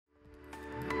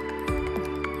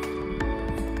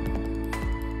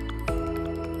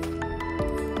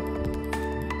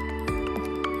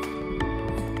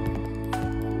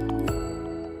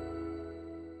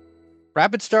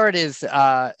Rapid Start is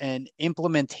an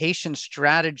implementation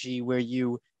strategy where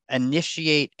you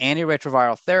initiate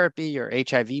antiretroviral therapy or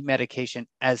HIV medication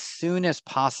as soon as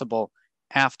possible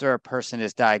after a person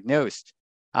is diagnosed.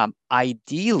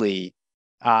 Ideally,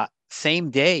 same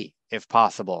day if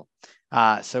possible.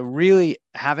 So really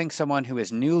having someone who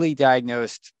is newly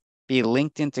diagnosed be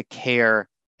linked into care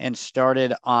and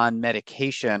started on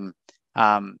medication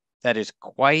that is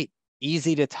quite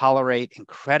easy to tolerate,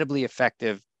 incredibly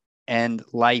effective, and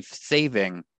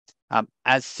life-saving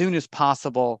as soon as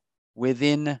possible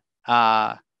within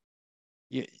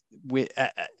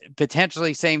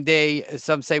potentially same day.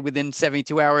 Some say within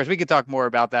 72 hours. We could talk more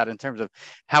about that in terms of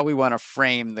how we want to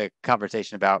frame the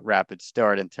conversation about Rapid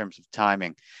Start in terms of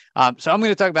timing. So I'm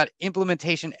going to talk about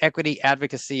implementation, equity,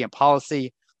 advocacy, and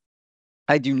policy.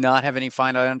 I do not have any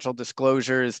financial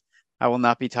disclosures. I will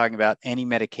not be talking about any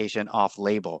medication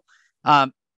off-label.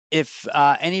 If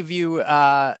any of you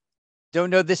don't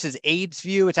know, this is AIDS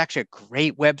View. It's actually a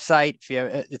great website.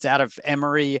 It's out of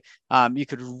Emory. You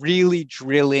could really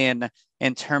drill in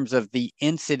terms of the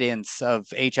incidence of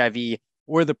HIV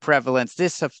or the prevalence.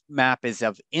 This map is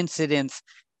of incidence.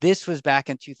 This was back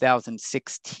in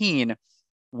 2016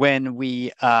 when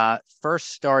we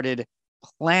first started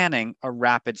planning a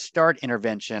Rapid Start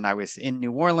intervention. I was in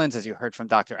New Orleans, as you heard from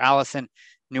Dr. Allison.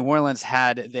 New Orleans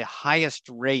had the highest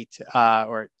rate,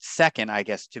 or second, I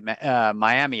guess, to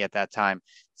Miami at that time,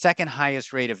 second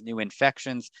highest rate of new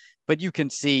infections. But you can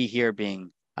see here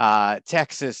being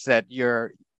Texas that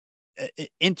your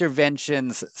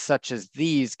interventions such as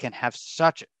these can have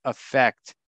such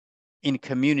effect in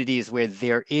communities where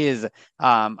there is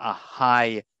a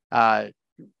high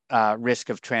risk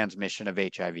of transmission of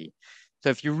HIV. So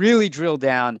if you really drill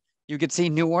down, you could see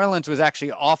New Orleans was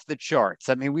actually off the charts.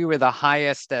 I mean, we were the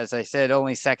highest, as I said,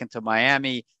 only second to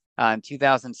Miami. In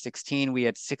 2016, we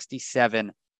had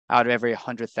 67 out of every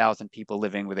 100,000 people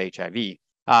living with HIV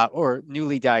or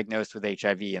newly diagnosed with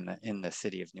HIV in the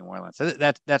city of New Orleans. So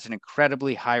that's an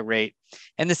incredibly high rate.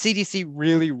 And the CDC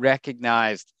really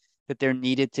recognized that there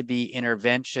needed to be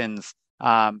interventions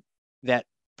that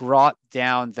brought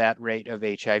down that rate of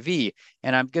HIV.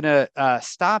 And I'm going to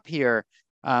stop here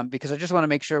because I just want to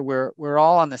make sure we're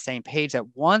all on the same page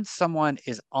that once someone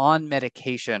is on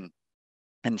medication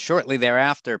and shortly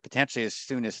thereafter, potentially as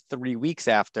soon as 3 weeks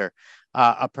after,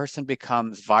 a person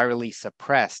becomes virally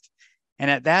suppressed. And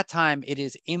at that time, it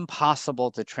is impossible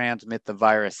to transmit the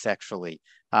virus sexually.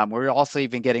 We're also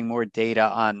even getting more data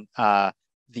on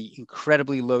the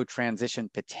incredibly low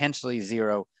transition, potentially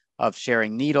zero, of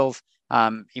sharing needles.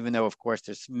 Even though, of course,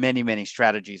 there's many, many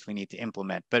strategies we need to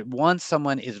implement. But once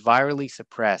someone is virally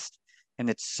suppressed, and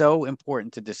it's so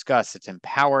important to discuss, it's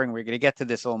empowering. We're going to get to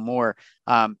this a little more,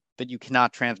 but you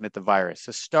cannot transmit the virus.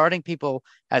 So starting people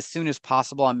as soon as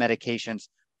possible on medications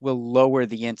will lower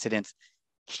the incidence.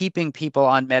 Keeping people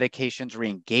on medications,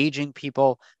 re-engaging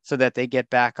people so that they get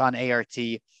back on ART.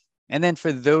 And then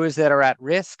for those that are at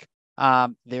risk,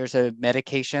 there's a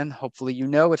medication, hopefully you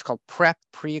know, it's called PrEP,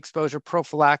 pre-exposure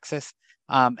prophylaxis,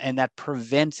 and that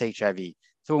prevents HIV.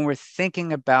 So when we're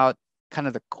thinking about kind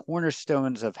of the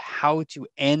cornerstones of how to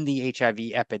end the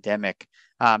HIV epidemic,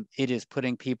 it is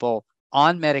putting people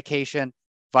on medication,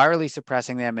 virally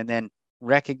suppressing them, and then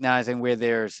recognizing where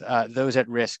there's those at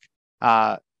risk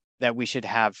that we should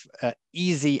have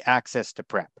easy access to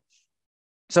PrEP.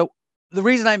 So the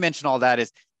reason I mention all that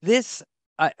is this,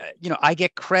 I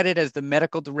get credit as the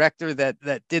medical director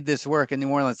that did this work in New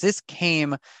Orleans. This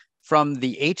came from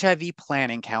the HIV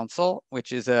Planning Council,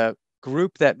 which is a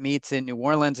group that meets in New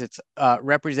Orleans. It's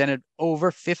represented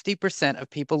over 50% of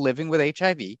people living with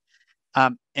HIV.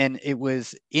 And it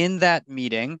was in that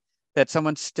meeting that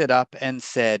someone stood up and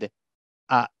said,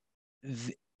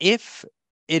 if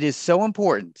it is so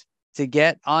important to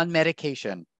get on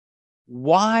medication,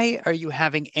 why are you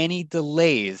having any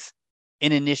delays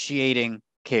in initiating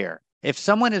care? If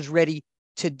someone is ready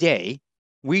today,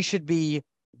 we should be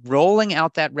rolling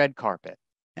out that red carpet.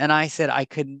 And I said, I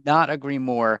could not agree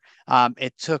more.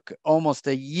 It took almost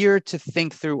a year to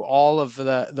think through all of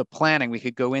the planning. We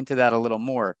could go into that a little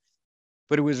more.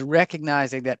 But it was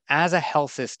recognizing that as a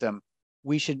health system,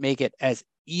 we should make it as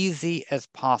easy as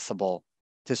possible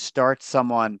to start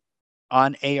someone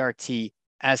on ART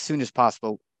as soon as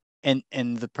possible. And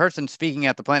the person speaking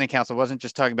at the Planning Council wasn't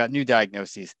just talking about new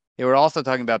diagnoses. They were also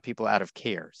talking about people out of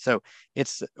care. So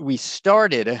we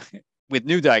started with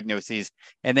new diagnoses,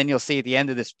 and then you'll see at the end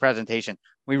of this presentation,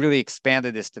 we really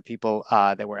expanded this to people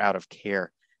that were out of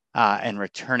care and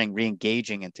returning,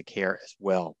 re-engaging into care as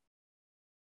well.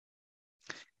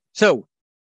 So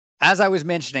as I was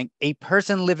mentioning, a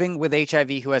person living with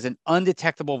HIV who has an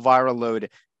undetectable viral load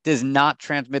does not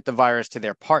transmit the virus to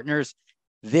their partners.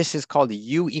 This is called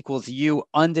U equals U.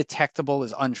 Undetectable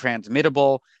is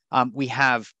untransmittable. We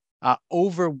have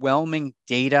overwhelming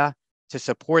data to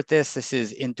support this. This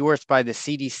is endorsed by the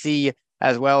CDC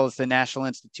as well as the National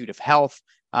Institute of Health.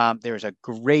 There's a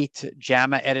great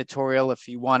JAMA editorial if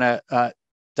you want to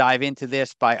dive into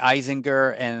this by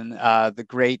Eisinger and the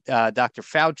great Dr.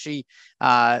 Fauci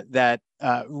that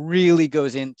really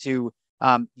goes into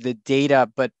the data,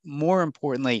 but more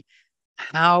importantly,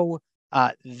 how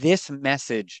this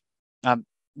message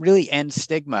really ends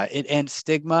stigma. It ends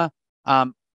stigma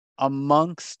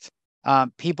amongst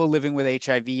people living with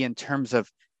HIV in terms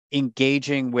of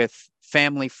engaging with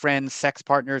family, friends, sex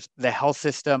partners, the health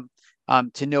system,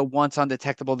 to know once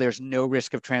undetectable, there's no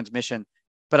risk of transmission.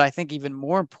 But I think even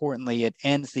more importantly, it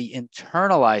ends the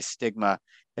internalized stigma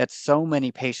that so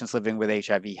many patients living with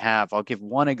HIV have. I'll give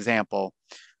one example.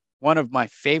 One of my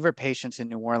favorite patients in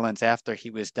New Orleans after he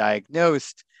was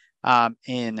diagnosed in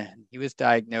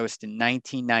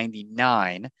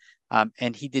 1999,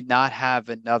 and he did not have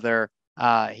another,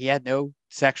 he had no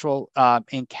sexual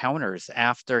encounters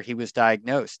after he was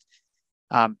diagnosed.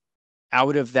 Out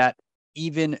of that,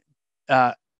 even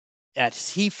as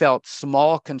he felt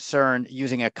small concern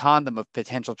using a condom of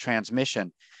potential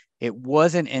transmission, it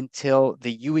wasn't until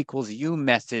the U equals U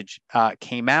message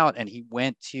came out and he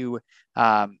went to,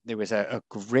 there was a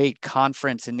great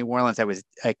conference in New Orleans that was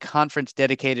a conference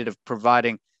dedicated of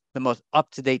providing the most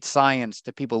up-to-date science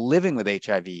to people living with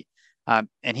HIV.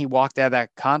 And he walked out of that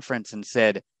conference and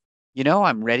said, you know,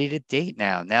 I'm ready to date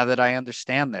now that I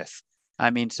understand this.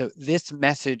 I mean, so this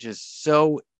message is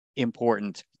so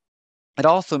important. It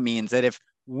also means that if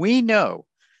we know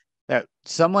that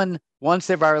someone, once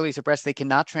they're virally suppressed, they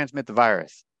cannot transmit the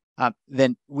virus,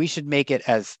 then we should make it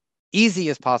as easy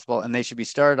as possible, and they should be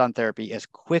started on therapy as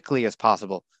quickly as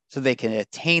possible so they can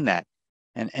attain that.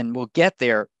 And we'll get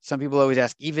there. Some people always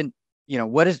ask, even, you know,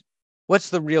 what's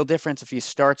the real difference if you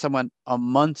start someone a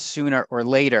month sooner or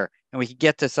later? And we can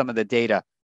get to some of the data.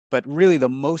 But really, the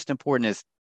most important is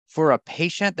for a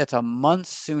patient that's a month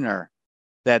sooner,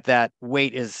 that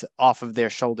weight is off of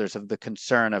their shoulders of the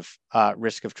concern of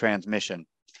risk of transmission.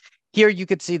 Here you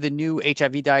could see the new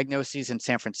HIV diagnoses in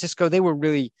San Francisco. They were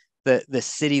really the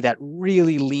city that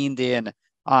really leaned in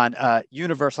on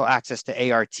universal access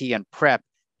to ART and PrEP.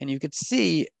 And you could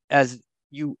see as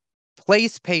you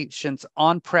place patients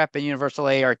on PrEP and universal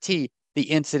ART, the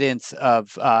incidence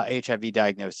of HIV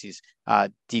diagnoses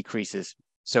decreases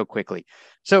so quickly.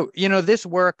 So, you know, this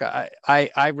work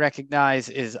I recognize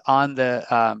is on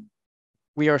the,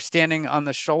 we are standing on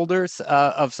the shoulders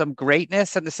of some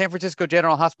greatness, and the San Francisco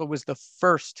General Hospital was the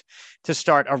first to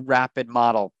start a rapid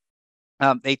model.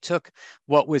 They took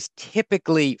what was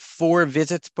typically 4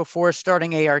 visits before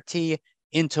starting ART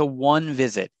into 1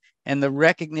 visit. And the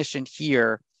recognition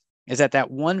here is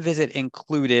that one visit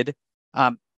included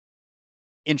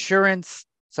insurance,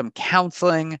 some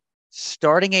counseling,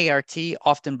 starting ART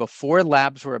often before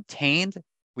labs were obtained.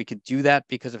 We could do that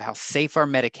because of how safe our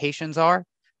medications are.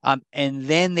 And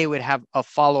then they would have a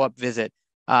follow-up visit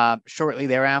shortly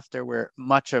thereafter, where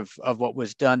much of what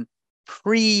was done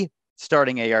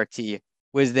pre-starting ART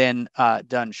was then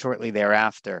done shortly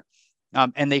thereafter.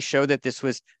 And they showed that this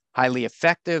was highly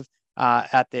effective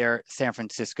at their San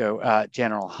Francisco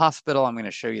General Hospital. I'm going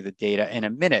to show you the data in a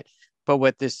minute. But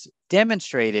what this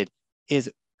demonstrated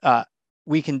is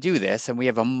we can do this, and we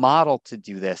have a model to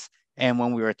do this. And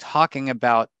when we were talking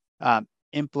about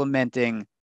implementing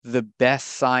the best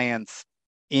science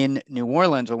in New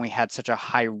Orleans, when we had such a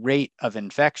high rate of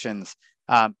infections,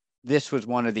 this was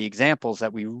one of the examples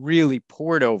that we really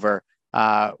poured over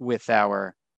with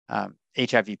our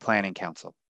HIV Planning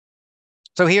Council.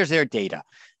 So here's their data.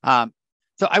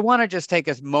 So I want to just take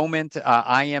a moment.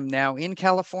 I am now in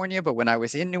California, but when I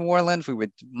was in New Orleans, we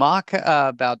would mock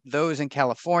about those in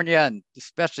California, and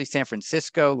especially San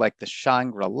Francisco, like the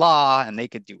Shangri-La, and they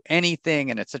could do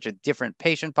anything, and it's such a different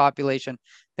patient population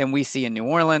than we see in New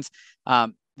Orleans.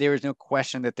 There is no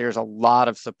question that there's a lot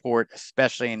of support,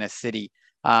 especially in a city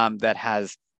that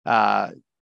has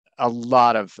a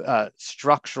lot of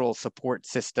structural support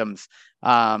systems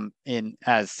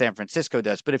as San Francisco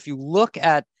does. But if you look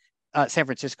at San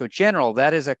Francisco General,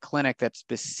 that is a clinic that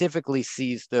specifically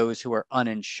sees those who are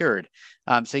uninsured.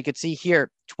 So you can see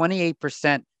here,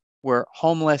 28% were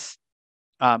homeless,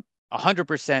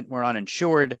 100% were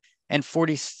uninsured, and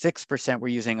 46% were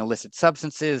using illicit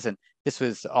substances. And this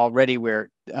was already where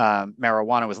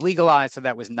marijuana was legalized, so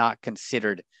that was not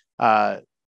considered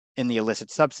in the illicit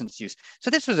substance use. So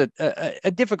this was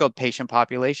a difficult patient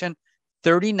population.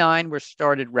 39 were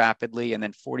started rapidly, and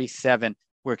then 47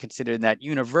 were considered that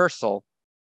universal.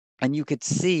 And you could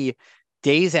see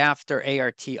days after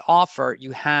ART offer,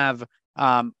 you have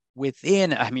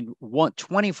within,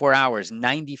 24 hours,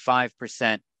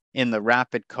 95% in the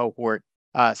rapid cohort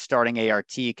starting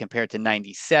ART compared to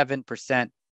 97%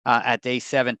 at day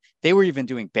 7. They were even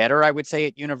doing better, I would say,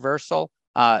 at Universal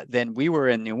than we were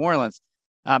in New Orleans.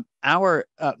 Our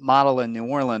model in New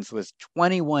Orleans was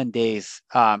 21 days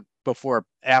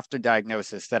after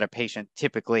diagnosis that a patient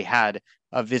typically had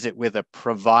a visit with a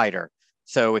provider.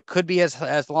 So it could be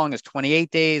as long as 28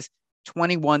 days,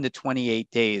 21 to 28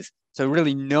 days. So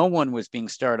really no one was being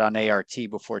started on ART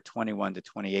before 21 to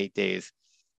 28 days.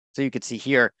 So you could see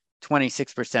here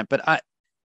 26%, but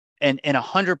and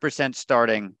 100%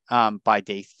 starting by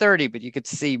day 30, but you could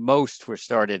see most were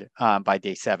started by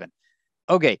day 7.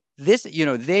 Okay, this,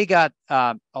 they got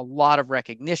a lot of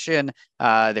recognition.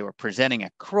 They were presenting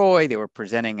at CROI, they were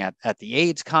presenting at the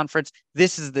AIDS conference.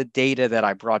 This is the data that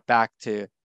I brought back to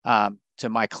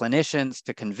my clinicians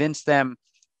to convince them.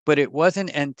 But it wasn't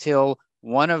until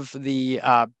one of the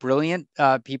brilliant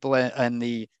people in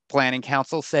the planning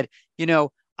council said,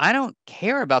 I don't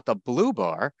care about the blue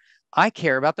bar. I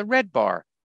care about the red bar.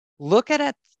 Look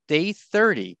at day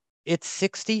 30. It's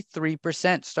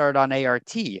 63% started on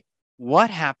ART. What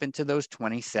happened to those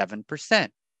 27%?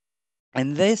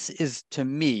 And this is, to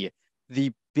me,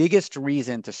 the biggest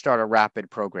reason to start a rapid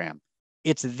program.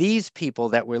 It's these people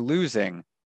that we're losing.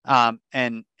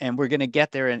 And we're going to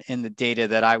get there in the data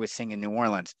that I was seeing in New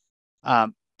Orleans.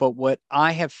 But what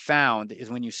I have found is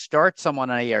when you start someone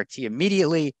on ART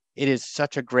immediately, it is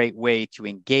such a great way to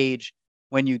engage.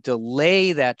 When you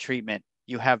delay that treatment,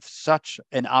 you have such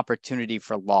an opportunity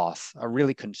for loss, a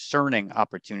really concerning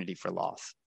opportunity for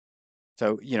loss.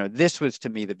 So, this was to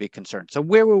me the big concern. So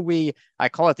where were we? I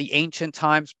call it the ancient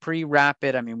times,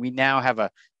 pre-rapid. I mean, we now have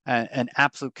an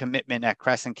absolute commitment at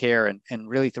CrescentCare and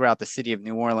really throughout the city of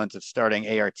New Orleans of starting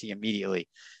ART immediately.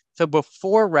 So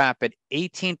before rapid,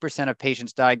 18% of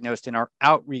patients diagnosed in our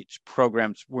outreach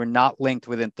programs were not linked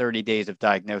within 30 days of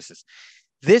diagnosis.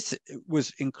 This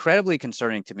was incredibly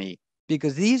concerning to me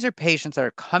because these are patients that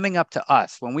are coming up to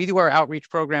us. When we do our outreach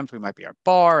programs, we might be at a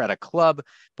bar, at a club,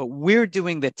 but we're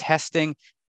doing the testing.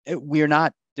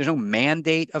 There's no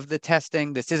mandate of the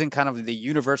testing. This isn't kind of the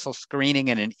universal screening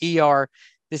in an ER.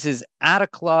 This is at a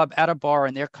club, at a bar,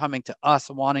 and they're coming to us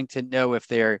wanting to know if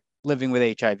they're living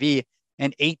with HIV,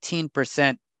 and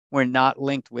 18% were not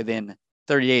linked within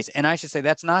 30 days. And I should say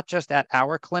that's not just at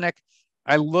our clinic.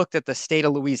 I looked at the state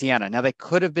of Louisiana. Now, they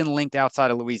could have been linked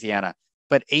outside of Louisiana,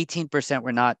 but 18%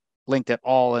 were not linked at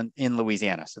all in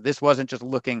Louisiana. So this wasn't just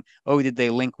looking, did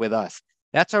they link with us?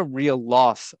 That's a real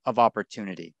loss of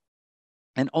opportunity.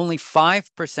 And only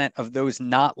 5% of those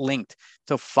not linked,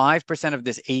 so 5% of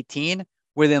this 18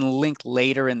 were then linked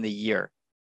later in the year.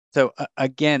 So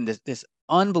again, this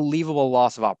unbelievable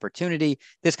loss of opportunity.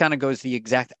 This kind of goes the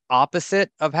exact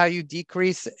opposite of how you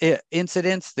decrease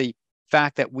incidence. The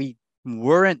fact that we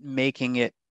weren't making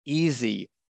it easy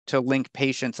to link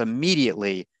patients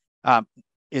immediately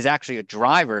is actually a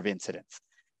driver of incidence.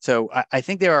 So I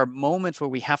think there are moments where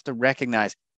we have to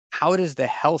recognize, how does the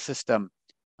health system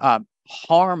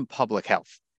harm public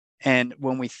health? And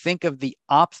when we think of the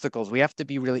obstacles, we have to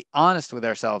be really honest with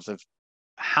ourselves of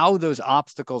how those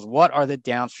obstacles, what are the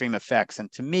downstream effects?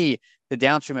 And to me, the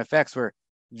downstream effects were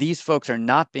these folks are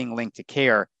not being linked to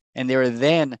care. And there are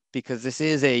then, because this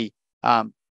is a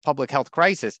public health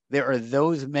crisis, there are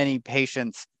those many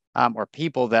patients or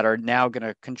people that are now going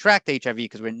to contract HIV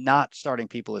because we're not starting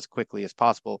people as quickly as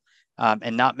possible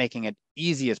and not making it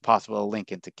easy as possible to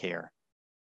link into care.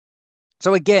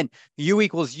 So again, U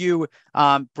equals U,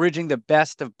 bridging the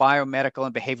best of biomedical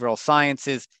and behavioral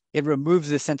sciences. It removes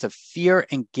the sense of fear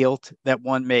and guilt that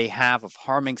one may have of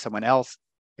harming someone else.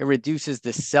 It reduces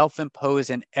the self-imposed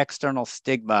and external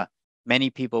stigma many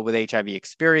people with HIV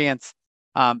experience.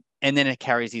 And then it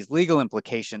carries these legal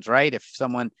implications, right? If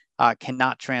someone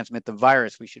cannot transmit the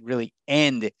virus, we should really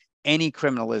end any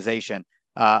criminalization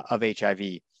of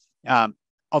HIV.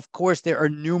 Of course, there are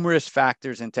numerous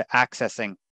factors into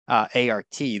accessing ART.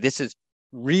 This is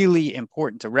really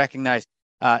important to recognize.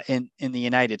 In the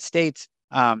United States,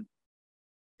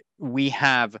 we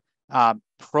have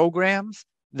programs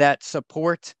that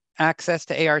support access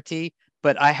to ART,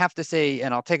 but I have to say,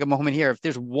 and I'll take a moment here, if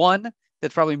there's one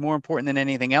that's probably more important than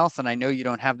anything else, and I know you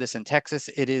don't have this in Texas,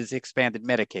 it is expanded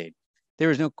Medicaid.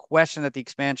 There is no question that the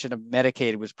expansion of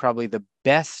Medicaid was probably the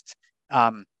best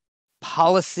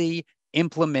policy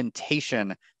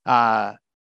implementation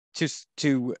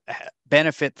to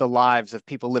benefit the lives of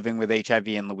people living with HIV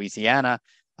in Louisiana.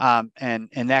 And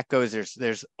that goes,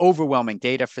 there's overwhelming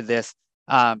data for this.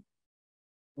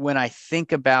 When I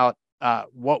think about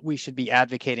what we should be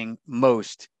advocating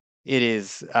most, it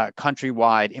is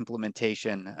countrywide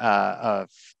implementation of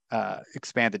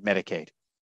expanded Medicaid.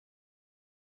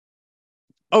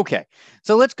 Okay,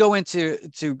 so let's go into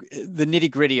the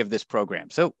nitty-gritty of this program.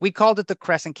 So we called it the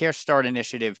CrescentCare Start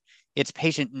Initiative. It's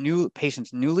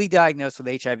patients newly diagnosed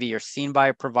with HIV are seen by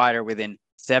a provider within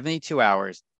 72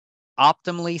 hours,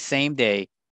 optimally same day,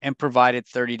 and provided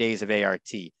 30 days of ART.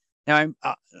 Now,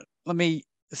 let me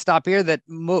stop here that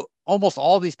almost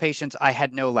all these patients, I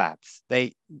had no labs.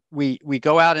 We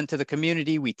go out into the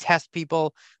community, we test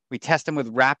people, we test them with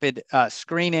rapid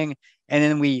screening, and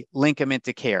then we link them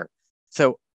into care.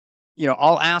 So,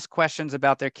 I'll ask questions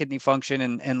about their kidney function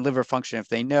and liver function if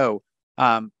they know,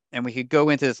 and we could go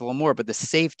into this a little more, but the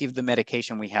safety of the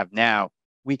medication we have now,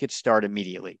 we could start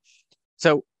immediately.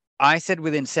 So I said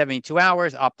within 72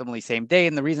 hours, optimally same day.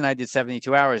 And the reason I did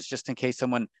 72 hours, just in case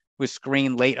someone was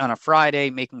screened late on a Friday,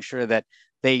 making sure that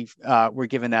they were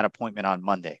given that appointment on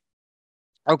Monday.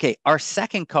 Okay, our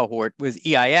second cohort was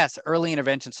EIS, Early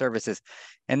Intervention Services,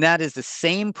 and that is the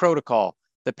same protocol.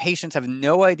 The patients have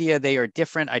no idea they are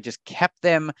different. I just kept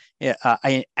them,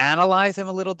 I analyzed them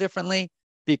a little differently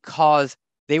because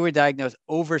they were diagnosed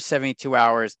over 72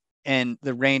 hours and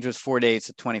the range was 4 days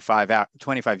to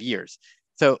 25 years.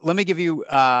 So let me give you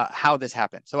how this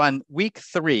happened. So on week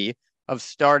 3 of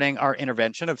starting our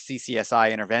intervention of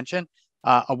CCSI intervention,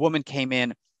 a woman came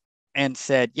in and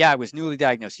said, yeah, I was newly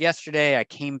diagnosed yesterday. I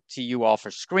came to you all for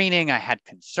screening. I had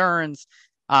concerns.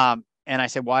 And I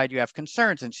said, why do you have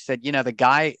concerns? And she said, the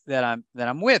guy that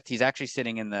I'm with, he's actually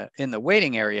sitting in the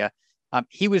waiting area.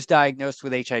 He was diagnosed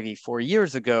with HIV 4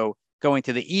 years ago, going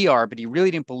to the ER, but he really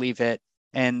didn't believe it.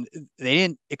 And they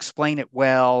didn't explain it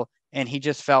well. And he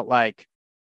just felt like,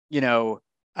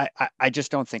 I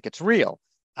just don't think it's real.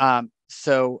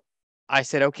 So I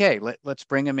said, okay, let's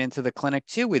bring him into the clinic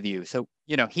too with you. So,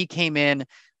 he came in,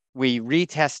 we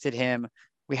retested him.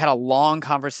 We had a long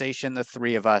conversation, the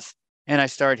three of us, and I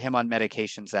started him on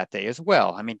medications that day as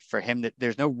well. I mean, for him,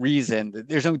 there's no reason,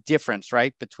 there's no difference,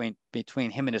 right,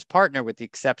 between him and his partner, with the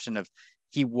exception of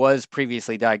he was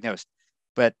previously diagnosed,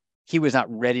 but he was not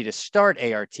ready to start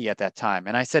ART at that time.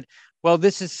 And I said, well,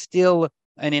 this is still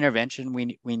an intervention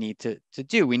we need to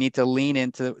do. We need to lean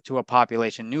into a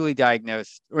population newly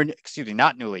diagnosed, or excuse me,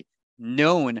 not newly,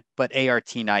 known, but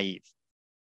ART naive.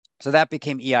 So that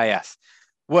became EIS.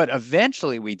 What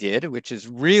eventually we did, which is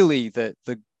really the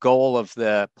goal of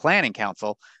the planning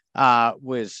council,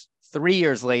 was 3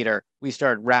 years later, we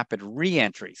started rapid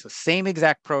reentry. So same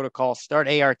exact protocol, start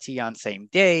ART on same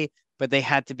day, but they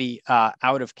had to be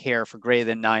out of care for greater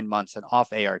than 9 months and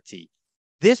off ART.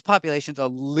 This population is a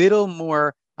little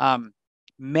more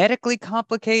medically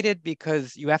complicated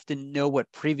because you have to know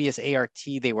what previous ART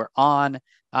they were on,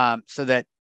 so that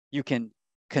you can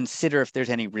consider if there's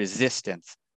any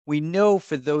resistance. We know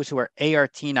for those who are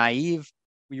ART naive,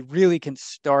 we really can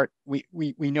start,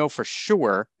 we know for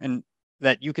sure, and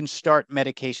that you can start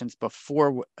medications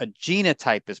before a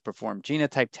genotype is performed.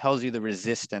 Genotype tells you the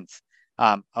resistance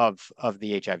of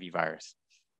the HIV virus.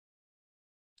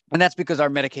 And that's because our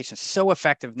medication is so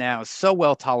effective now, so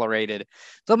well tolerated.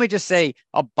 So let me just say,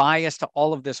 a bias to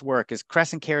all of this work is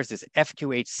CrescentCare is this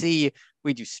FQHC.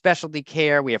 We do specialty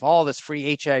care. We have all this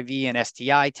free HIV and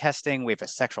STI testing. We have a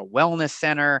sexual wellness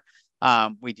center.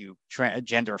 We do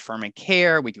gender affirming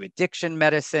care. We do addiction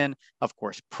medicine, of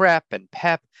course, PrEP and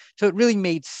PEP. So it really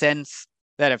made sense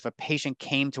that if a patient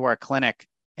came to our clinic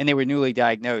and they were newly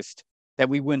diagnosed, that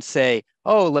we wouldn't say,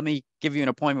 oh, let me give you an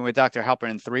appointment with Dr.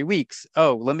 Halperin in 3 weeks.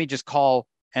 Oh, let me just call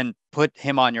and put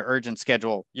him on your urgent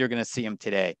schedule. You're going to see him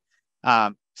today.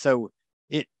 So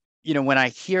when I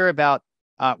hear about,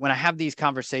 when I have these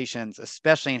conversations,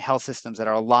 especially in health systems that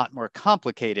are a lot more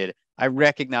complicated, I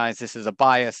recognize this is a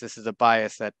bias. This is a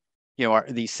bias that, are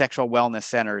these sexual wellness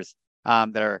centers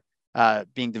that are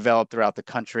being developed throughout the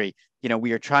country.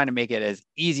 We are trying to make it as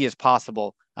easy as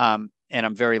possible. And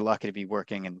I'm very lucky to be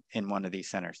working in one of these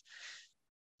centers.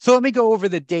 So let me go over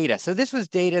the data. So this was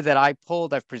data that I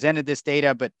pulled. I've presented this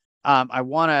data, but I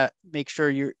want to make sure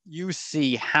you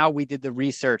see how we did the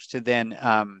research to then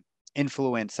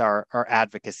influence our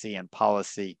advocacy and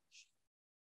policy.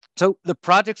 So the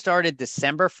project started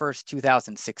December 1st,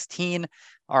 2016.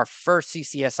 Our first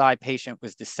CCSI patient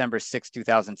was December 6th,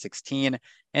 2016.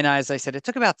 And as I said, it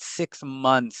took about 6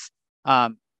 months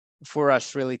for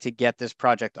us really to get this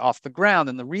project off the ground.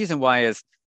 And the reason why is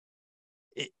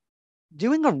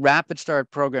doing a rapid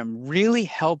start program really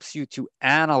helps you to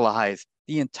analyze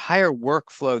the entire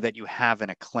workflow that you have in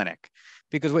a clinic.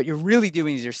 Because what you're really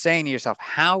doing is you're saying to yourself,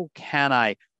 how can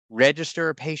I register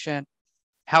a patient?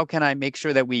 How can I make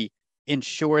sure that we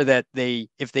ensure that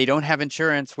if they don't have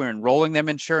insurance, we're enrolling them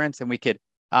insurance, and we could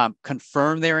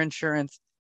confirm their insurance.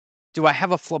 Do I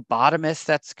have a phlebotomist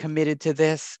that's committed to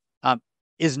this?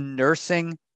 Is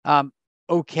nursing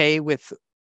okay with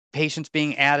patients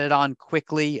being added on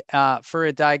quickly for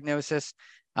a diagnosis?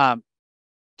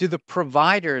 Do the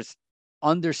providers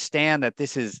understand that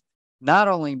this is not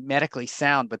only medically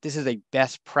sound, but this is a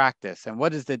best practice? And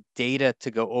what is the data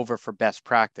to go over for best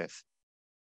practice?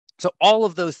 So all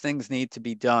of those things need to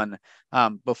be done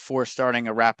before starting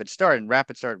a Rapid Start. And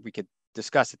Rapid Start, we could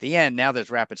discuss at the end. Now there's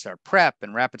Rapid Start Prep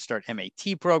and Rapid Start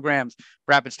MAT programs,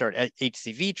 Rapid Start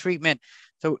HCV treatment.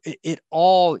 So it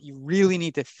all, you really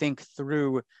need to think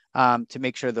through to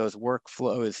make sure those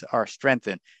workflows are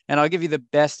strengthened. And I'll give you the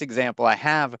best example I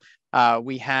have.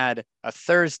 We had a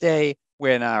Thursday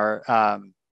when our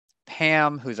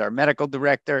Pam, who's our medical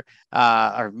director,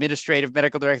 our administrative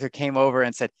medical director, came over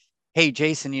and said, hey,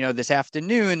 Jason, this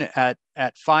afternoon at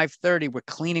 5:30, we're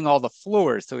cleaning all the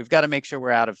floors. So we've got to make sure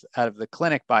we're out of the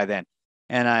clinic by then.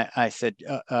 And I said,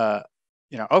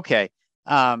 okay.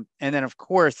 And then, of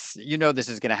course, this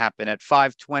is going to happen. At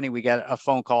 5:20, we got a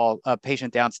phone call. A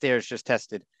patient downstairs just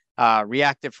tested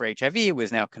reactive for HIV. It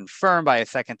was now confirmed by a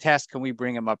second test. Can we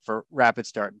bring him up for Rapid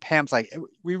Start? And Pam's like,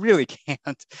 we really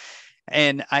can't.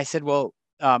 And I said, well,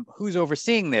 who's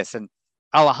overseeing this? And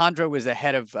Alejandro was the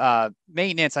head of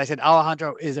maintenance. I said,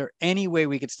 Alejandro, is there any way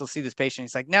we could still see this patient?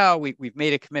 He's like, no, we've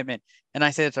made a commitment. And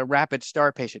I said, it's a Rapid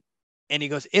Start patient. And he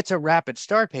goes, it's a Rapid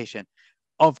Start patient.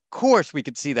 Of course we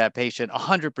could see that patient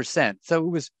 100%. So it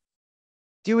was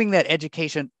doing that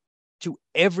education to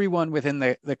everyone within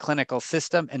the clinical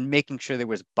system and making sure there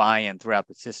was buy-in throughout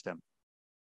the system.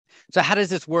 So how does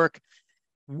this work?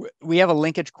 We have a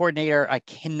linkage coordinator. I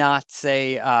cannot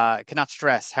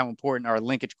stress how important our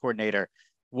linkage coordinator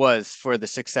was for the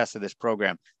success of this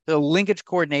program. The linkage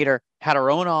coordinator had her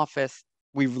own office.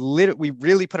 We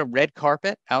really put a red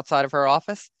carpet outside of her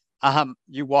office.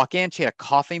 You walk in, she had a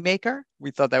coffee maker.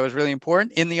 We thought that was really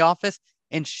important in the office.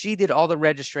 And she did all the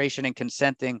registration and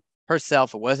consenting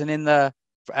herself. It wasn't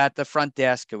at the front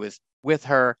desk. It was with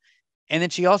her. And then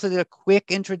she also did a quick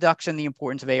introduction, the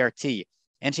importance of ART.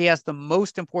 And she asked the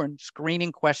most important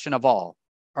screening question of all.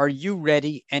 Are you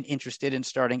ready and interested in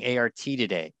starting ART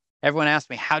today? Everyone asked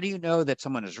me, how do you know that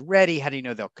someone is ready? How do you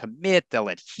know they'll commit, they'll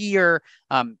adhere?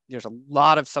 There's a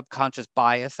lot of subconscious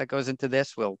bias that goes into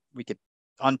this. We could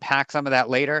unpack some of that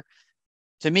later.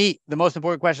 To me, the most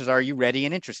important question is, are you ready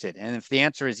and interested? And if the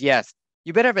answer is yes,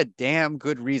 you better have a damn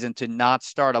good reason to not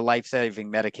start a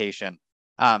life-saving medication.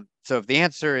 So if the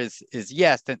answer is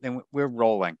yes, then we're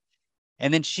rolling.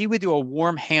 And then she would do a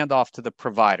warm handoff to the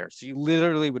provider. So you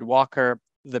literally would walk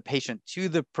the patient to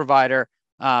the provider,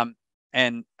 and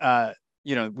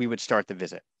we would start the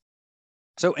visit.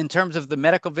 So in terms of the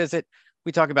medical visit,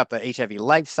 we talk about the HIV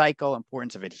life cycle,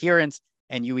 importance of adherence,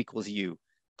 and U equals U.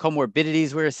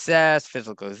 Comorbidities were assessed,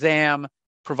 physical exam.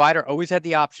 Provider always had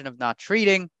the option of not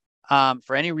treating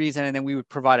for any reason, and then we would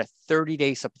provide a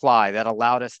 30-day supply that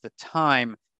allowed us the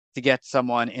time to get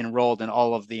someone enrolled in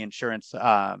all of the insurance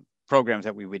programs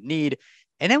that we would need.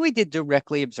 And then we did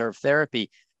directly observed therapy.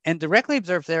 And directly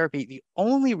observed therapy, the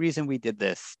only reason we did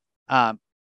this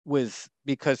was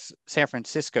because San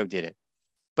Francisco did it.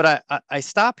 But I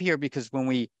stop here because when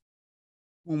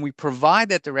we provide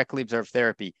that directly observed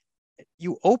therapy,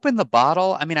 you open the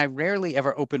bottle. I mean, I rarely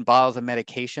ever open bottles of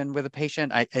medication with a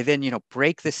patient. I then,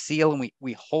 break the seal and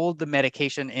we hold the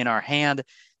medication in our hand,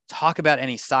 talk about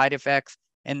any side effects.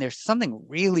 And there's something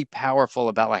really powerful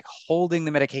about like holding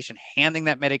the medication, handing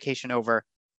that medication over,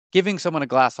 giving someone a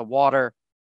glass of water.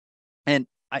 And,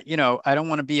 I don't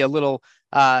want to be a little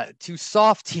too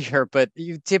soft here, but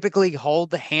you typically hold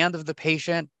the hand of the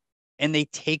patient and they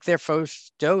take their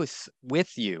first dose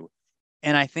with you.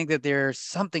 And I think that there's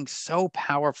something so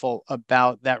powerful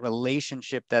about that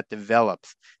relationship that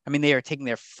develops. I mean, they are taking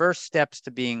their first steps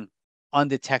to being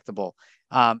undetectable.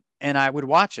 And I would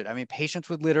watch it. I mean, patients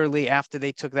would literally, after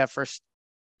they took that first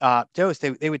dose,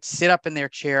 they would sit up in their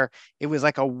chair. It was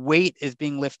like a weight is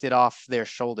being lifted off their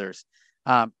shoulders.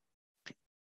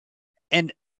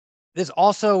 And this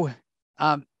also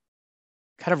kind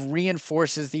of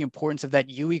reinforces the importance of that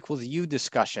U equals U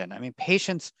discussion. I mean,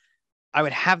 patients, I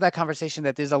would have that conversation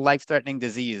that there's a life-threatening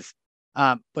disease.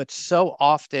 But so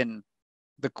often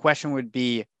the question would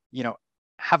be,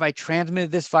 have I transmitted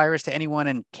this virus to anyone,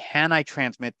 and can I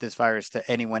transmit this virus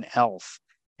to anyone else?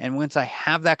 And once I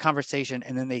have that conversation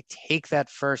and then they take that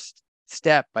first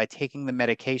step by taking the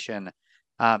medication,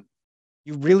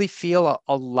 you really feel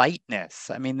a lightness.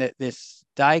 I mean, this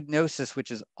diagnosis, which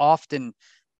is often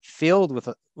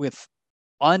filled with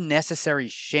unnecessary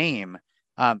shame,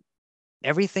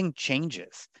 everything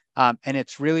changes. And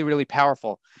it's really, really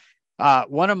powerful.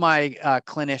 One of my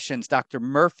clinicians, Dr.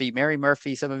 Murphy, Mary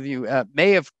Murphy, some of you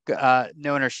may have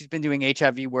known her. She's been doing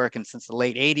HIV work, and since the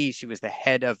late 80s, she was the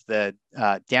head of the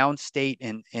downstate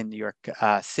in New York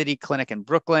City clinic in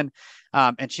Brooklyn.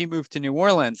 And she moved to New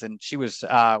Orleans, and she was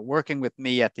working with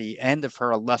me at the end of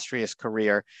her illustrious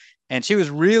career. And she was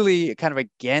really kind of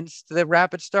against the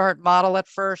Rapid Start model at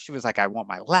first. She was like, I want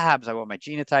my labs, I want my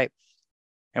genotype.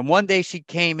 And one day she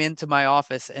came into my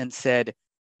office and said,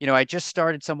 I just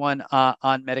started someone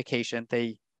on medication.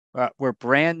 They were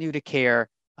brand new to care.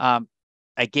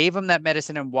 I gave them that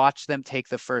medicine and watched them take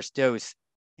the first dose.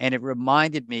 And it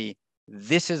reminded me,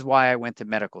 this is why I went to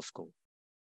medical school.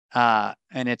 And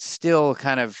it's still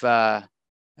kind of,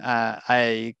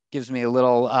 gives me a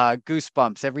little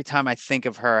goosebumps every time I think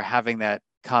of her having that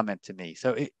comment to me.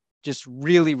 So it just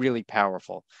really, really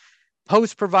powerful.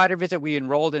 Post-provider visit, we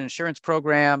enrolled in insurance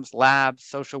programs, labs,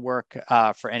 social work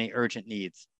for any urgent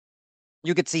needs.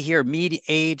 You could see here, median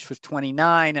age was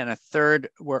 29 and a third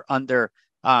were under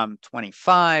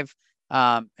 25.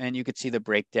 And you could see the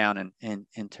breakdown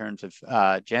in terms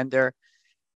of gender.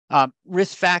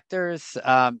 Risk factors.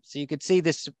 So you could see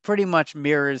this pretty much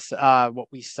mirrors what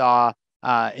we saw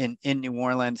in New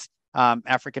Orleans.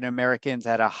 African Americans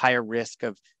had a higher risk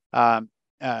of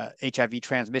HIV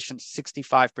transmission,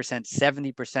 65%,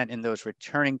 70% in those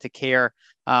returning to care,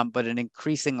 but an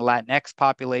increasing Latinx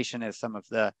population, as some of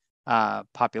the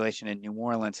population in New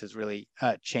Orleans has really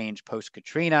changed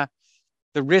post-Katrina.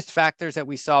 The risk factors that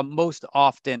we saw most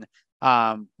often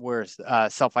were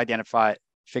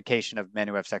self-identification of men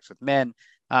who have sex with men.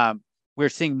 We're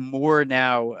seeing more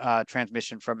now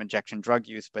transmission from injection drug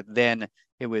use, but then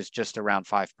it was just around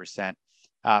 5%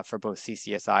 for both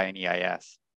CCSI and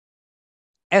EIS.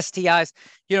 STIs,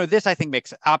 this I think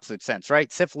makes absolute sense,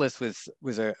 right? Syphilis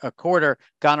was a quarter,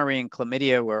 gonorrhea and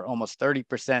chlamydia were almost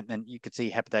 30%, and you could see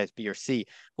hepatitis B or C.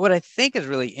 What I think is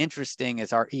really interesting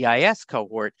is our EIS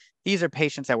cohort. These are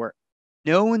patients that were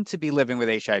known to be living with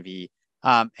HIV,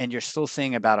 and you're still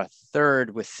seeing about a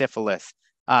third with syphilis.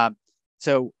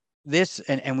 So this,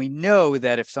 and we know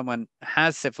that if someone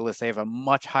has syphilis, they have a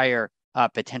much higher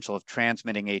potential of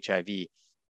transmitting HIV.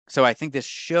 So I think this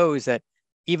shows that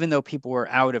even though people were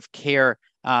out of care,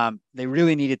 they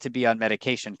really needed to be on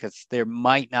medication because there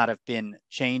might not have been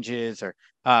changes, or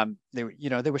they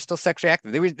were still sexually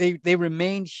active. They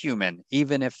remained human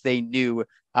even if they knew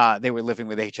they were living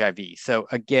with HIV. So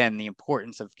again, the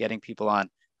importance of getting people on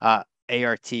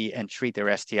ART and treat their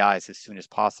STIs as soon as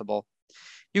possible.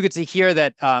 You can see here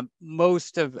that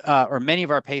most of or many of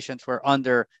our patients were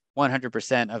under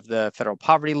 100% of the federal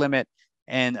poverty limit,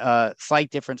 and a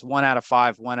slight difference, 1 out of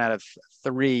 5, 1 out of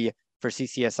 3 for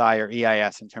CCSI or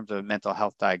EIS in terms of a mental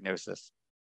health diagnosis.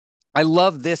 I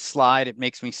love this slide. It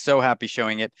makes me so happy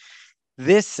showing it.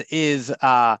 This is,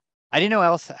 I didn't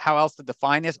know how else to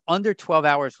define this. Under 12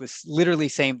 hours was literally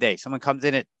same day. Someone comes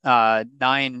in at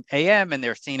 9 a.m. and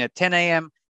they're seen at 10 a.m.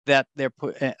 that they're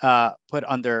put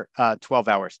under 12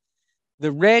 hours.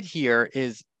 The red here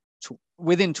is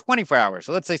within 24 hours.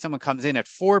 So let's say someone comes in at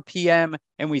 4 p.m.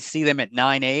 and we see them at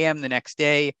 9 a.m. the next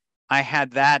day. I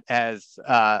had that as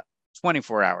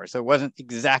 24 hours. So it wasn't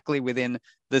exactly within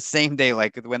the same day,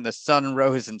 like when the sun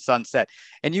rose and sunset.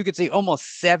 And you could see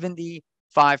almost 75%,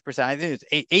 I think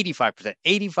it's 85%,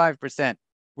 85%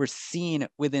 were seen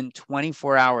within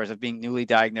 24 hours of being newly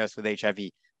diagnosed with HIV.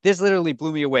 This literally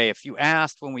blew me away. If you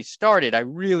asked when we started, I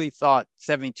really thought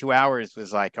 72 hours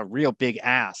was like a real big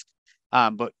ask.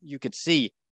 But you could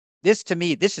see this, to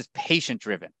me, this is patient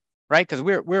driven, right? Because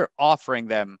we're offering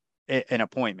them an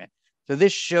appointment. So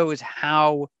this shows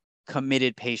how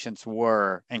committed patients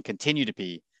were and continue to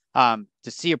be to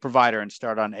see a provider and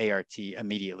start on ART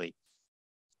immediately.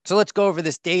 So let's go over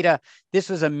this data. This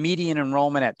was a median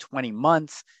enrollment at 20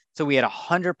 months. So we had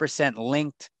 100%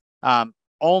 linked,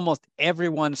 almost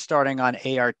everyone starting on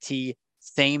ART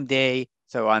same day.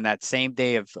 So on that same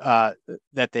day of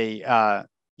that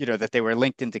they were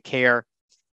linked into care.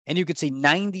 And you could see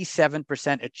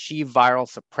 97% achieve viral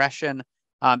suppression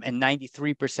and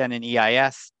 93% in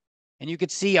EIS. And you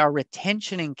could see our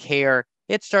retention in care,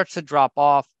 it starts to drop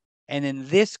off. And then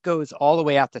this goes all the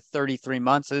way out to 33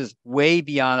 months. This is way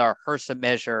beyond our HRSA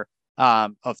measure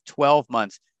of 12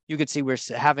 months. You could see we're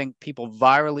having people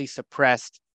virally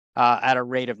suppressed at a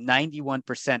rate of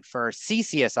 91% for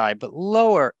CCSI, but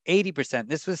lower 80%.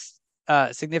 This was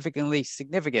statistically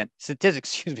significant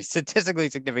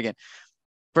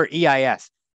for EIS.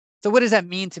 So what does that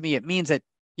mean to me? It means that,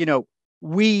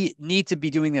 we need to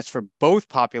be doing this for both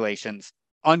populations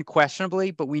unquestionably,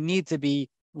 but we need to be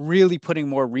really putting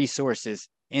more resources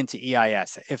into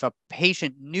EIS. If a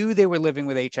patient knew they were living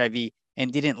with HIV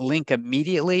and didn't link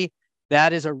immediately,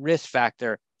 that is a risk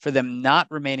factor for them not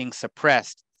remaining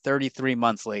suppressed 33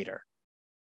 months later.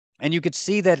 And you could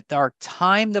see that our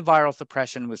time to viral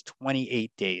suppression was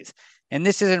 28 days. And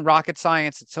this isn't rocket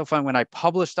science. It's so fun. When I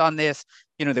published on this,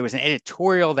 there was an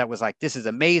editorial that was like, this is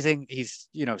amazing. He's,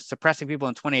 suppressing people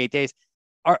in 28 days.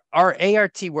 Our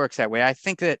ART works that way. I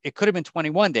think that it could have been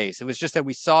 21 days. It was just that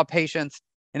we saw patients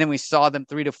and then we saw them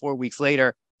 3 to 4 weeks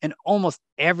later, and almost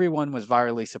everyone was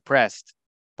virally suppressed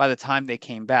by the time they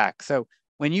came back. So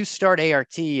when you start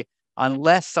ART,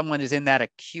 unless someone is in that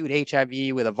acute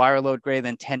HIV with a viral load greater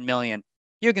than 10 million,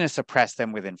 you're going to suppress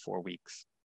them within 4 weeks.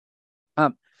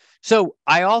 So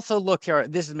I also looked here,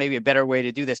 this is maybe a better way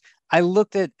to do this. I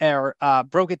looked at or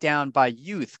broke it down by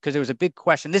youth because there was a big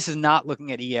question. This is not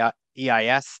looking at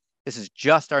EIS. This is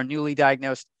just our newly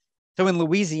diagnosed. So in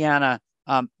Louisiana,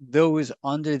 those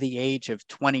under the age of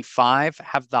 25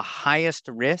 have the highest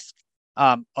risk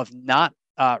of not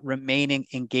remaining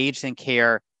engaged in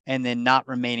care and then not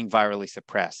remaining virally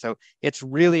suppressed. So it's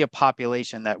really a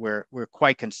population that we're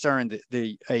quite concerned,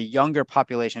 a younger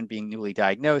population being newly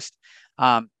diagnosed.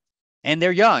 And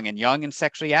they're young and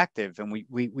sexually active. And we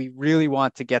really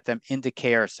want to get them into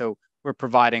care. So we're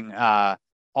providing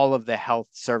all of the health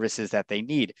services that they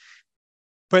need.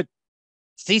 But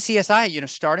CCSI,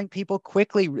 starting people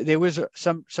quickly, there was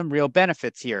some real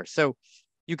benefits here. So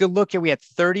you could look here, we had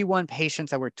 31 patients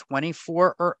that were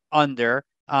 24 or under,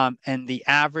 and the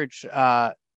average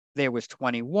there was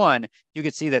 21. You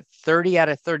could see that 30 out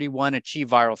of 31 achieved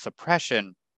viral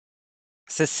suppression,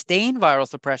 sustained viral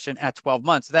suppression at 12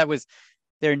 months. So that was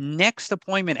their next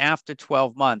appointment after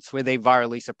 12 months where they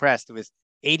virally suppressed. It was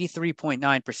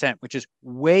 83.9%, which is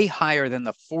way higher than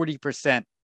the 40%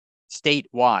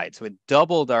 statewide. So it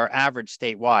doubled our average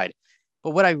statewide.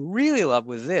 But what I really love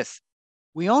was this.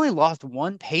 We only lost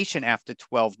one patient after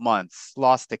 12 months,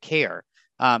 lost to care.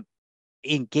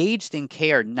 Engaged in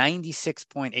care,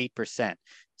 96.8%.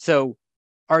 So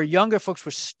our younger folks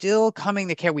were still coming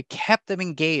to care. We kept them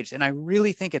engaged. And I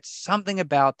really think it's something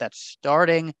about that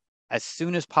starting as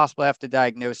soon as possible after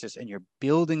diagnosis, and you're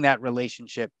building that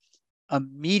relationship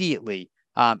immediately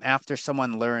after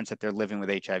someone learns that they're living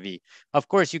with HIV. Of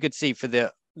course, you could see for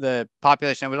the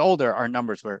population that was older, our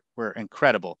numbers were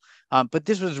incredible. But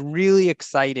this was really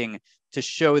exciting to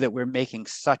show that we're making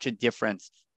such a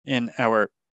difference in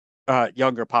our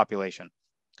younger population.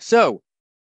 So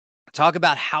talk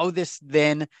about how this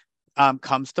then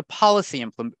comes to policy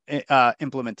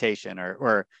implementation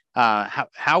or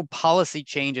how policy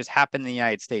changes happen in the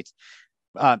United States.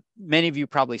 Many of you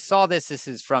probably saw this. This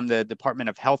is from the Department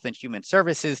of Health and Human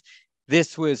Services.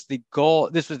 This was the goal.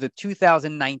 This was the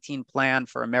 2019 plan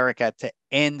for America to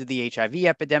end the HIV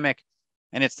epidemic.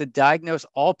 And it's to diagnose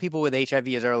all people with HIV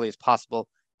as early as possible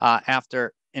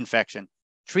after infection.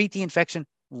 Treat the infection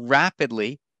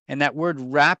rapidly. And that word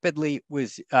rapidly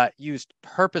was used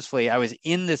purposefully. I was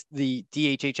in the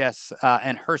DHHS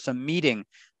and HRSA meeting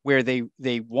where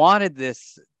they wanted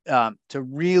this to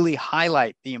really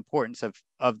highlight the importance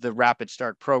of the Rapid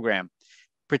Start program.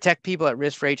 Protect people at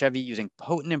risk for HIV using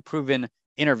potent and proven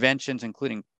interventions,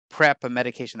 including PrEP, a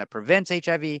medication that prevents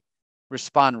HIV,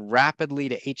 respond rapidly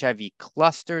to HIV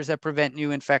clusters that prevent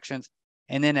new infections,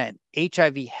 and then an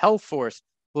HIV health force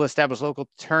will establish local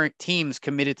teams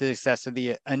committed to the success of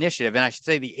the initiative. And I should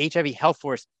say the HIV health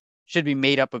force should be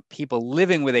made up of people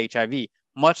living with HIV,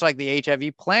 much like the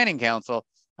HIV Planning Council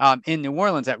in New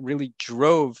Orleans that really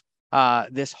drove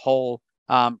this whole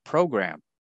program.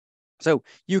 So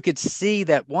you could see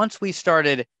that once we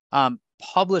started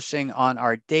publishing on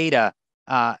our data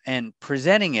and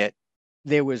presenting it,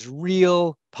 there was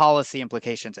real policy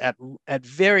implications at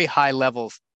very high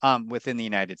levels within the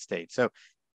United States. So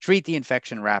treat the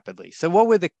infection rapidly. So what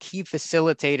were the key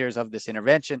facilitators of this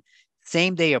intervention?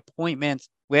 Same-day appointments.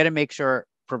 We had to make sure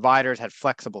providers had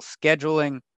flexible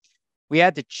scheduling. We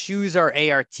had to choose our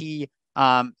ART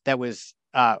that was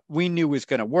we knew was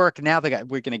going to work. Now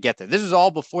we're going to get there. This is all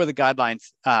before the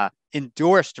guidelines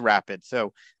endorsed rapid.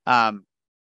 So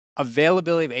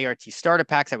availability of ART starter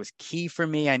packs, that was key for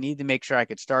me. I needed to make sure I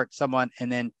could start someone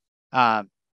and then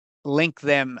link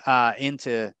them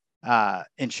into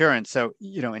insurance. So,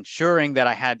 ensuring that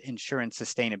I had insurance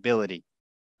sustainability.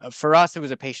 For us, it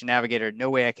was a patient navigator. No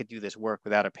way I could do this work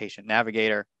without a patient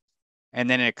navigator. And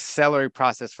then an accelerated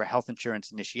process for health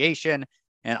insurance initiation.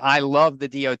 And I love the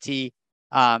DOT.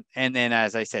 And then,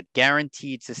 as I said,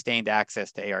 guaranteed sustained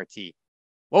access to ART.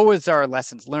 What was our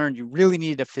lessons learned? You really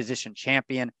needed a physician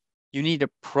champion. You need a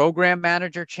program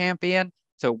manager champion.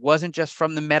 So it wasn't just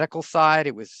from the medical side.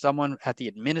 It was someone at the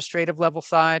administrative level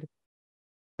side.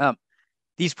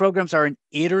 These programs are an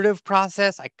iterative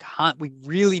process. We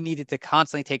really needed to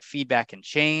constantly take feedback and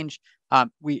change.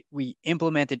 We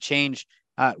implemented change.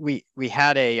 We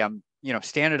had a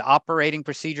standard operating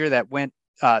procedure that went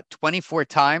 24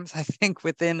 times, I think,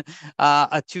 within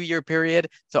a 2-year period.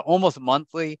 So almost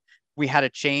monthly, we had to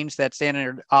change that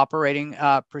standard operating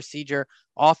procedure.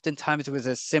 Oftentimes, it was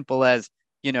as simple as,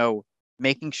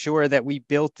 making sure that we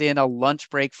built in a lunch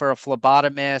break for a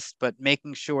phlebotomist, but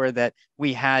making sure that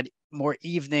we had more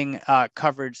evening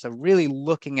coverage. So really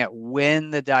looking at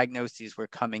when the diagnoses were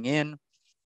coming in.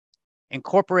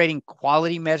 Incorporating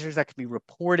quality measures that can be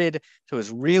reported. So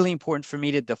it's really important for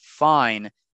me to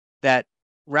define that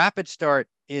Rapid Start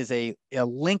is a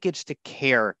linkage to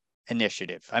care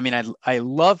initiative. I mean, I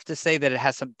love to say that it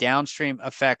has some downstream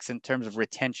effects in terms of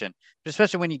retention, but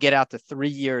especially when you get out to 3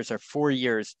 years or 4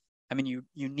 years. I mean,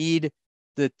 you need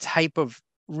the type of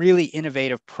really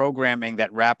innovative programming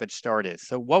that Rapid Start is.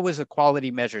 So what was the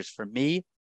quality measures for me?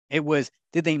 It was,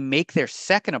 did they make their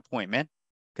second appointment?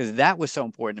 Because that was so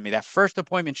important to me. That first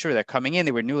appointment, sure, they're coming in,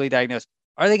 they were newly diagnosed.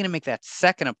 Are they going to make that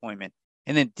second appointment?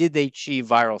 And then did they achieve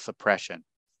viral suppression?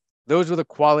 Those were the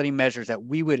quality measures that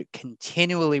we would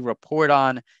continually report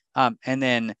on and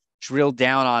then drill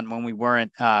down on when we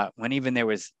weren't, when even there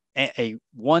was a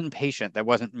one patient that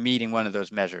wasn't meeting one of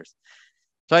those measures.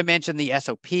 So I mentioned the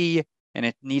SOP, and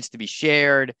it needs to be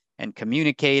shared and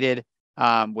communicated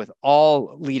with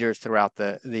all leaders throughout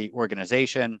the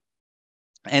organization.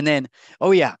 And then,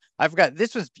 oh yeah, I forgot,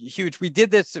 this was huge. We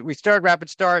did this, we started Rapid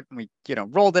Start and we,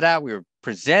 rolled it out. We were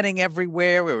presenting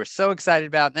everywhere. We were so excited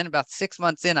about it. And then about 6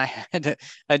 months in, I had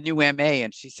a new MA,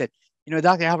 and she said,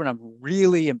 Dr. Halperin, I'm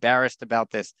really embarrassed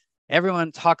about this.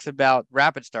 Everyone talks about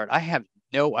Rapid Start. I have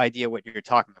no idea what you're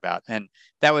talking about. And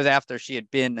that was after she had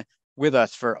been with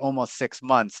us for almost 6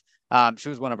 months. She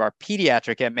was one of our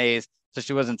pediatric MAs, so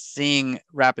she wasn't seeing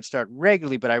Rapid Start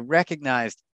regularly, but I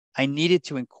recognized I needed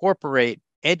to incorporate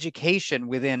education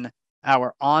within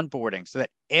our onboarding so that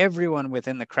everyone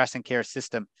within the CrescentCare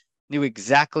system knew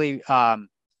exactly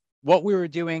what we were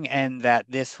doing and that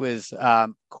this was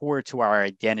core to our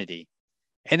identity.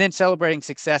 And then celebrating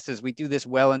successes. We do this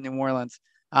well in New Orleans,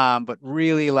 but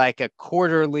really like a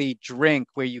quarterly drink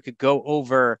where you could go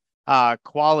over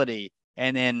quality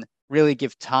and then really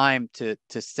give time to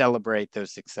celebrate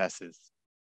those successes.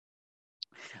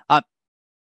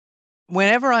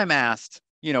 Whenever I'm asked,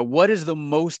 what is the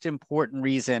most important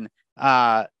reason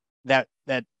that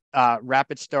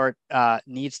Rapid Start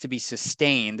needs to be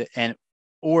sustained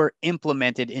or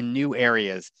implemented in new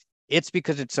areas, it's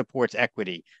because it supports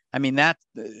equity. I mean,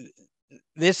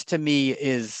 this to me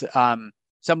is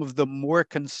some of the more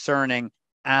concerning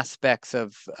aspects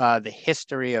of the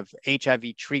history of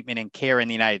HIV treatment and care in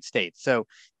the United States. So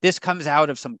this comes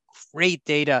out of some great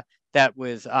data that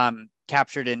was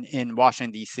captured in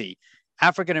Washington, D.C.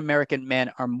 African-American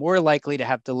men are more likely to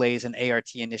have delays in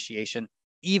ART initiation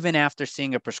even after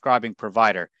seeing a prescribing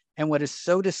provider. And what is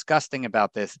so disgusting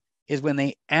about this is when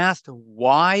they asked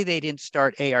why they didn't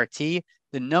start ART, the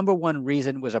number one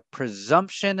reason was a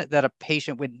presumption that a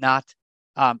patient would not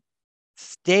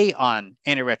stay on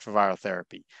antiretroviral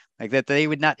therapy, like that they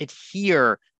would not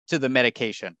adhere to the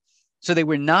medication. So they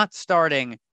were not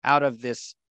starting out of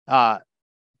this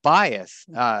bias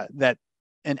that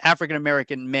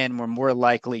African-American men were more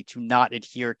likely to not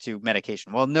adhere to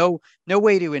medication. Well, no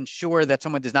way to ensure that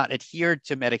someone does not adhere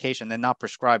to medication than not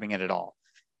prescribing it at all.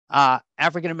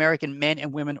 African-American men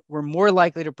and women were more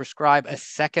likely to prescribe a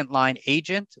second-line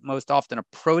agent, most often a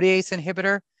protease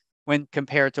inhibitor, when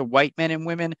compared to white men and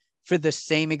women for the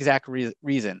same exact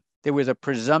reason. There was a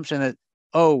presumption that,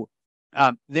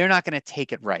 they're not going to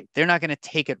take it right. They're not going to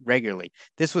take it regularly.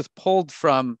 This was pulled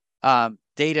from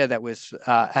data that was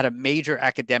at a major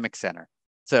academic center.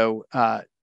 So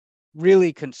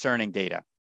really concerning data.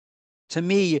 To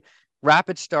me,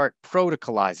 Rapid Start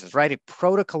protocolizes, right? It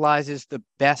protocolizes the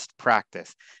best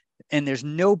practice. And there's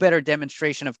no better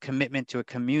demonstration of commitment to a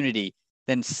community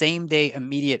than same-day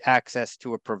immediate access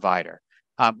to a provider.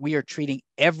 We are treating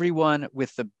everyone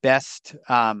with the best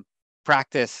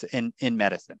practice in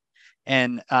medicine.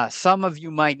 And some of you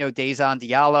might know Dezan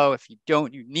Diallo. If you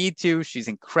don't, you need to. She's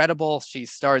incredible. She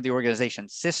started the organization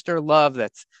Sister Love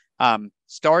that's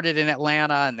started in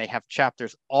Atlanta, and they have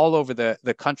chapters all over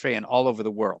the country and all over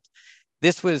the world.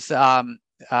 This was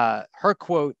her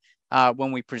quote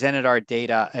when we presented our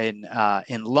data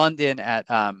in London at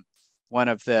one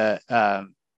of the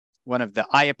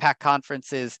IAPAC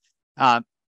conferences.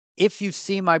 If you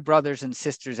see my brothers and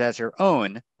sisters as your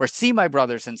own, or see my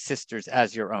brothers and sisters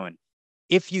as your own,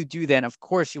 if you do, then of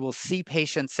course you will see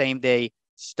patients same day,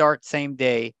 start same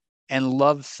day, and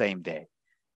love same day.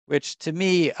 which to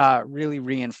me really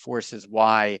reinforces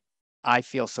why I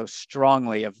feel so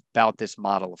strongly about this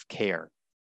model of care.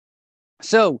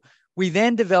 So we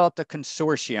then developed a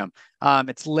consortium.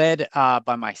 It's led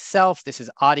by myself. This is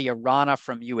Adi Rana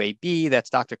from UAB. That's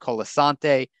Dr.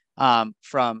 Colasante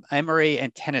from Emory,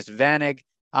 and Tennis Vanig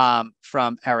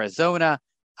from Arizona.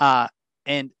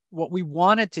 And what we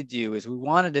wanted to do is we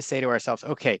wanted to say to ourselves,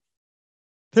 okay,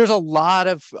 there's a lot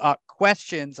of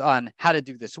questions on how to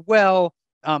do this well,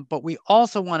 but we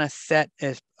also want to set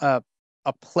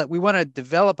we want to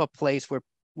develop a place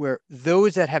where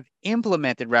those that have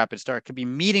implemented Rapid Start could be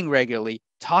meeting regularly,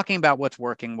 talking about what's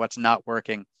working, what's not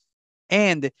working,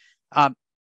 and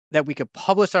that we could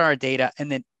publish on our data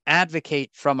and then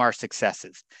advocate from our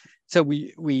successes. So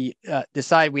we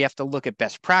decide we have to look at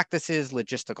best practices,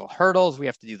 logistical hurdles, we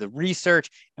have to do the research,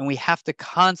 and we have to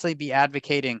constantly be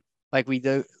advocating, like we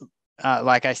do,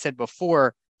 like I said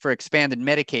before, for expanded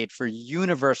Medicaid, for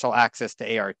universal access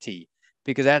to ART,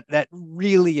 because that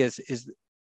really is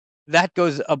that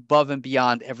goes above and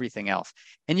beyond everything else.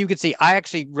 And you can see I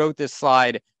actually wrote this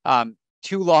slide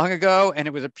too long ago, and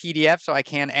it was a PDF, so I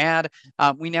can't add.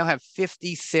 We now have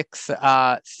 56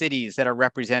 cities that are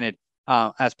represented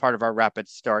as part of our Rapid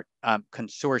Start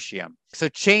consortium. So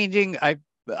changing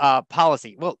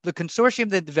policy. Well, the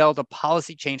consortium that developed a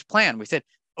policy change plan, we said,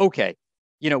 okay,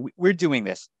 we're doing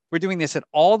this. We're doing this at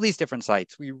all these different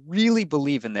sites. We really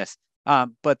believe in this.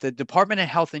 But the Department of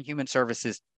Health and Human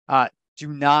Services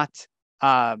do not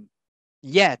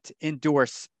yet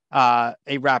endorse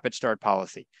a Rapid Start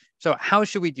policy. So how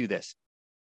should we do this?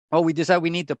 Well, we decided we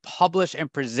need to publish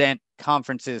and present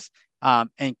conferences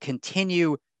and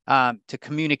continue to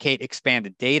communicate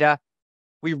expanded data.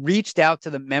 We reached out to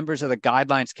the members of the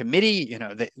guidelines committee.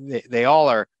 They all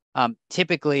are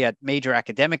typically at major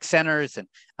academic centers and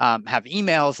have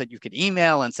emails that you could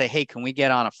email and say, hey, can we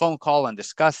get on a phone call and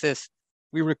discuss this?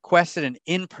 We requested an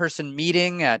in-person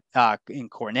meeting in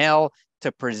Cornell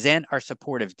to present our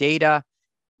supportive data.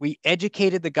 We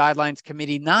educated the guidelines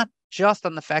committee not just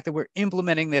on the fact that we're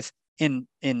implementing this in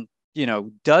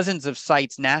dozens of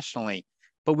sites nationally,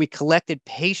 but we collected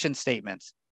patient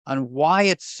statements on why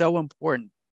it's so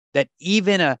important that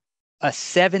even a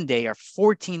 7-day or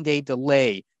 14-day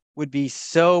delay would be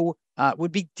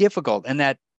difficult, and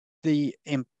that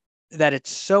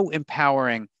it's so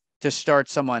empowering to start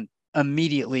someone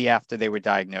immediately after they were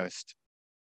diagnosed.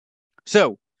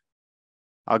 So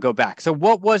I'll go back. So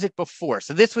what was it before?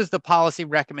 So this was the policy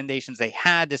recommendations they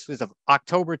had. This was of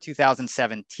October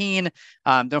 2017.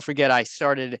 Don't forget, I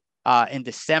started in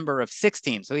December of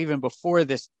 16. So even before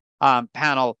this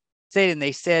panel stated, and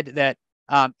they said that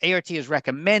ART is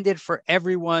recommended for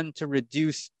everyone to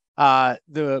reduce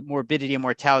the morbidity and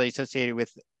mortality associated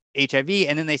with HIV.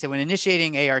 And then they said, when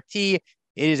initiating ART, it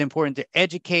is important to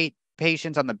educate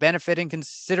patients on the benefit and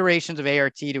considerations of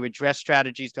ART to address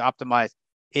strategies to optimize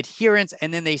adherence.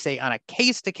 And then they say, on a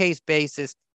case-to-case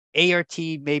basis, ART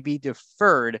may be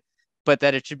deferred, but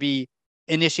that it should be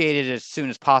initiated as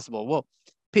soon as possible. Well,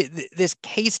 this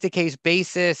case-to-case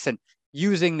basis and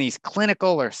using these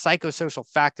clinical or psychosocial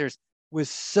factors was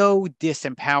so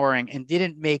disempowering and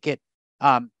didn't make it,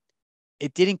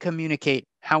 it didn't communicate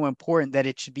how important that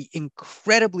it should be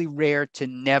incredibly rare to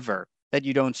never that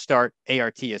you don't start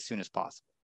ART as soon as possible.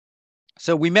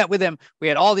 So we met with them, we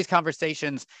had all these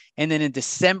conversations, and then in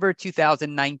December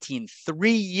 2019,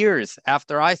 3 years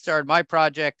after I started my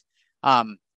project,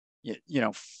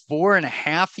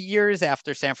 4.5 years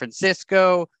after San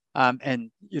Francisco, and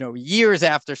years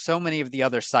after so many of the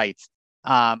other sites,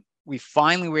 we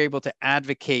finally were able to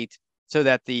advocate so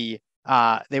that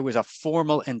there was a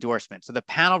formal endorsement. So the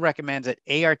panel recommends that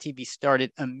ART be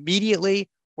started immediately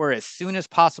or as soon as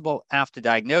possible after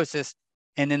diagnosis.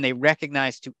 And then they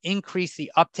recognize to increase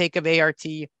the uptake of ART,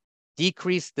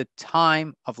 decrease the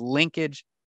time of linkage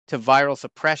to viral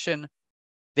suppression,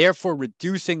 therefore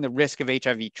reducing the risk of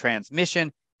HIV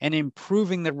transmission and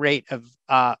improving the rate of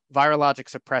virologic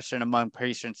suppression among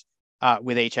patients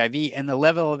with HIV. And the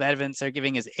level of evidence they're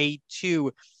giving is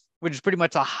A2, which is pretty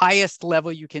much the highest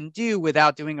level you can do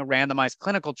without doing a randomized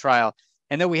clinical trial.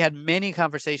 And though we had many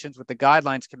conversations with the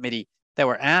guidelines committee that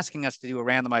were asking us to do a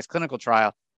randomized clinical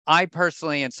trial, I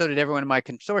personally, and so did everyone in my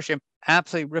consortium,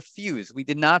 absolutely refused. We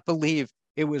did not believe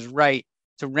it was right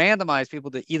to randomize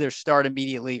people to either start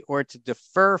immediately or to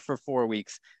defer for 4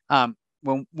 weeks.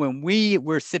 When we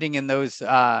were sitting in those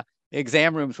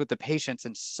exam rooms with the patients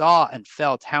and saw and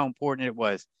felt how important it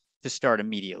was to start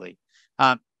immediately.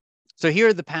 So here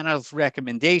are the panel's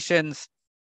recommendations.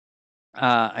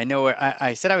 I know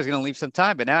I said I was going to leave some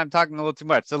time, but now I'm talking a little too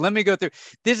much. So let me go through.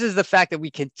 This is the fact that we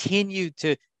continue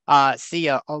to see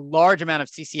a large amount of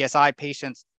CCSI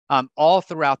patients all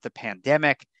throughout the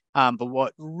pandemic. But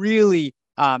what really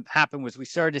happened was we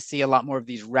started to see a lot more of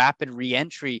these rapid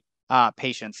reentry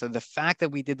patients. So the fact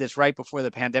that we did this right before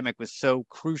the pandemic was so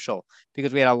crucial,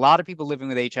 because we had a lot of people living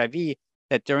with HIV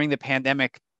that during the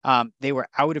pandemic, they were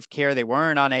out of care, they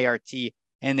weren't on ART,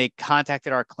 and they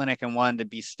contacted our clinic and wanted to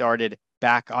be started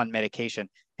back on medication.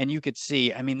 And you could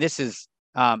see, I mean, this is,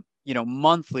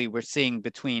 monthly, we're seeing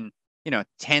between,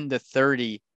 10 to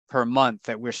 30 per month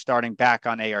that we're starting back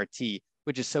on ART,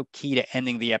 which is so key to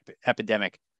ending the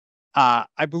epidemic.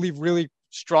 I believe really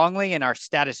strongly in our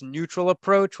status neutral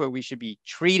approach, where we should be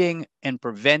treating and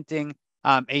preventing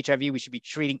HIV. We should be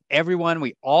treating everyone.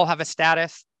 We all have a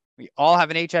status. We all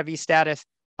have an HIV status.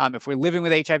 If we're living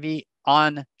with HIV,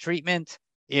 on treatment.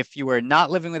 If you are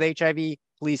not living with HIV,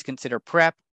 please consider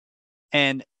PrEP.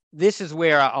 And this is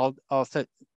where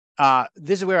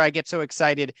this is where I get so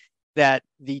excited that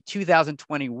the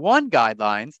 2021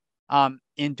 guidelines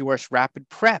endorse rapid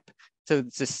PrEP. So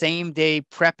it's the same day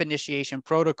PrEP initiation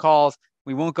protocols.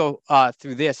 We won't go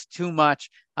through this too much,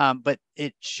 but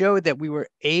it showed that we were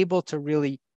able to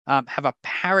really have a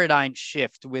paradigm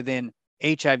shift within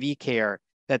HIV care,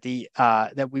 that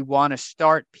that we want to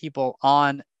start people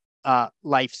on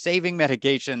life-saving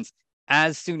medications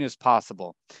as soon as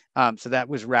possible. So that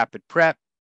was rapid PrEP.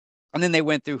 And then they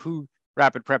went through who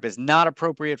rapid PrEP is not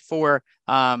appropriate for,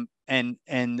 but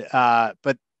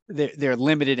they're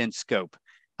limited in scope.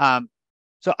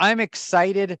 So I'm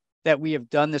excited that we have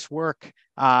done this work.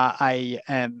 I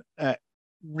am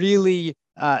really,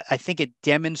 I think it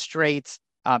demonstrates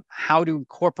how to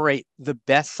incorporate the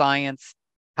best science,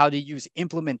 how to use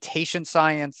implementation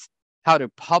science, how to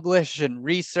publish and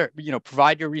research,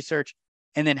 provide your research,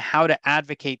 and then how to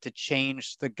advocate to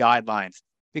change the guidelines.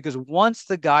 Because once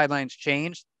the guidelines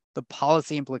changed, the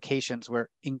policy implications were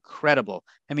incredible.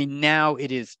 I mean, now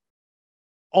it is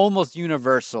almost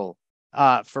universal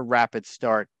for Rapid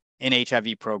Start in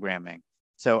HIV programming.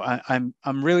 So I'm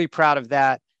really proud of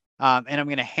that. And I'm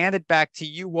going to hand it back to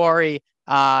you, Wari,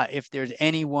 if there's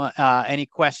any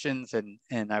questions,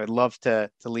 and I would love to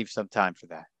leave some time for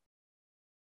that.